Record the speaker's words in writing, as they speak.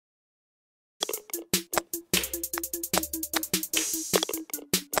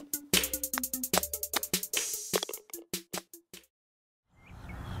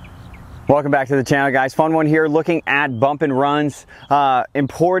Welcome back to the channel, guys. Fun one here, looking at bump and runs.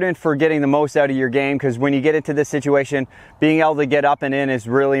 Important for getting the most out of your game, because when you get into this situation, being able to get up and in is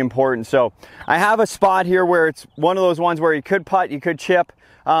really important. So I have a spot here where it's one of those ones where you could putt, you could chip.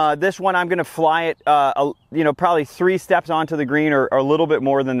 This one I'm going to fly it, probably 3 steps onto the green or a little bit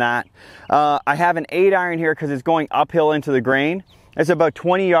more than that. I have an 8-iron here because it's going uphill into the green. It's about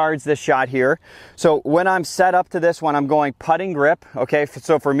 20 yards, this shot here. So when I'm set up to this one, I'm going putting grip, okay?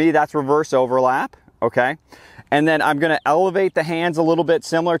 So for me, that's reverse overlap, okay? And then I'm gonna elevate the hands a little bit,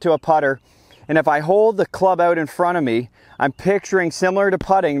 similar to a putter. And if I hold the club out in front of me, I'm picturing, similar to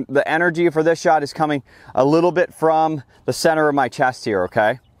putting, the energy for this shot is coming a little bit from the center of my chest here,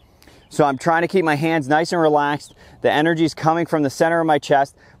 okay? So I'm trying to keep my hands nice and relaxed. The energy is coming from the center of my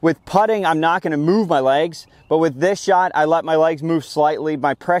chest. With putting, I'm not going to move my legs, but with this shot, I let my legs move slightly.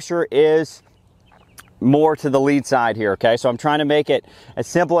 My pressure is more to the lead side here, okay? So I'm trying to make it as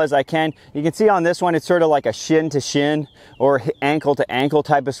simple as I can. You can see on this one, it's sort of like a shin to shin or ankle to ankle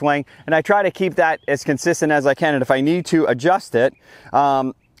type of swing. And I try to keep that as consistent as I can. And if I need to adjust it,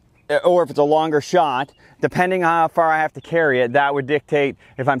 or if it's a longer shot, depending on how far I have to carry it, that would dictate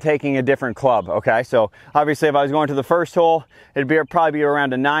if I'm taking a different club, okay? So obviously if I was going to the first hole, it'd probably be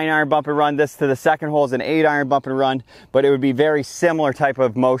around a 9-iron bump and run. This to the second hole is an 8-iron bump and run, but it would be very similar type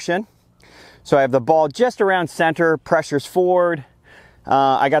of motion. So I have the ball just around center, pressure's forward.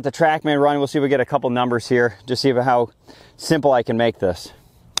 I got the TrackMan running. We'll see if we get a couple numbers here, just see how simple I can make this.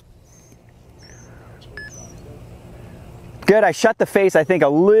 Good. I shut the face, I think, a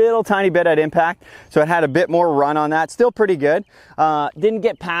little tiny bit at impact, so it had a bit more run on that. Still pretty good. Didn't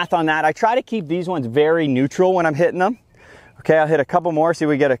get path on that. I try to keep these ones very neutral when I'm hitting them. Okay, I'll hit a couple more, see if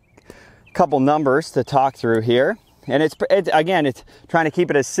we get a couple numbers to talk through here. And it's trying to keep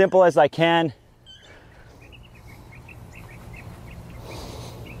it as simple as I can.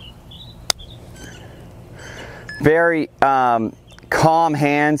 Very calm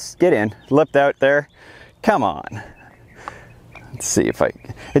hands. Get in. Lipped out there. Come on. Let's see if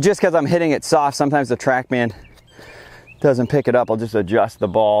it's just because I'm hitting it soft, sometimes the TrackMan doesn't pick it up. I'll just adjust the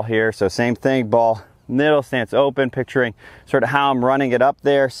ball here. So same thing, ball middle stance open, picturing sort of how I'm running it up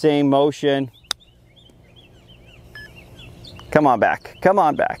there, same motion. Come on back, come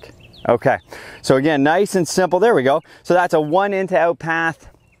on back. Okay, so again, nice and simple, there we go. So that's a 1 in to out path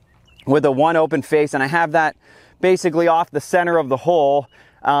with a 1 open face, and I have that basically off the center of the hole.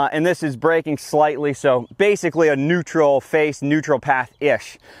 And this is breaking slightly, so basically a neutral face, neutral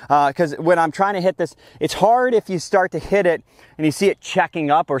path-ish. Because when I'm trying to hit this, it's hard if you start to hit it and you see it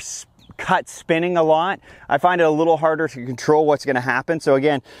checking up or cut spinning a lot. I find it a little harder to control what's going to happen. So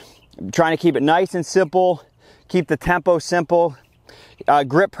again, I'm trying to keep it nice and simple, keep the tempo simple.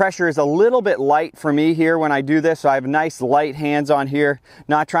 Grip pressure is a little bit light for me here when I do this, so I have nice light hands on here,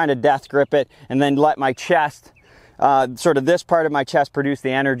 not trying to death grip it, and then let my chest, sort of this part of my chest, produce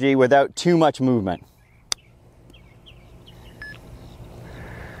the energy without too much movement.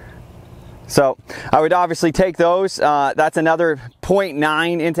 So I would obviously take those. That's another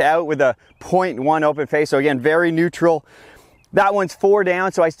 0.9 into out with a 0.1 open face. So again, very neutral. That one's 4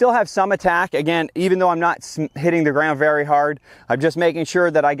 down, so I still have some attack. Again, even though I'm not hitting the ground very hard, I'm just making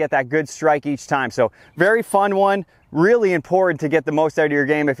sure that I get that good strike each time. So very fun one. Really important to get the most out of your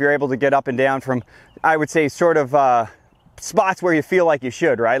game if you're able to get up and down from, I would say, sort of spots where you feel like you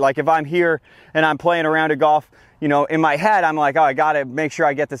should, right? Like if I'm here and I'm playing a round of golf, you know, in my head, I'm like, oh, I got to make sure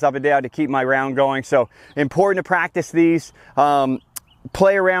I get this up and down to keep my round going. So important to practice these.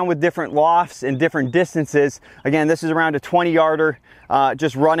 Play around with different lofts and different distances. Again, this is around a 20-yarder,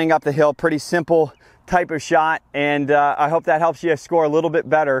 just running up the hill. Pretty simple type of shot, and I hope that helps you score a little bit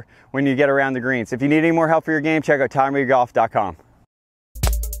better when you get around the greens. If you need any more help for your game, check out TimerYourGolf.com.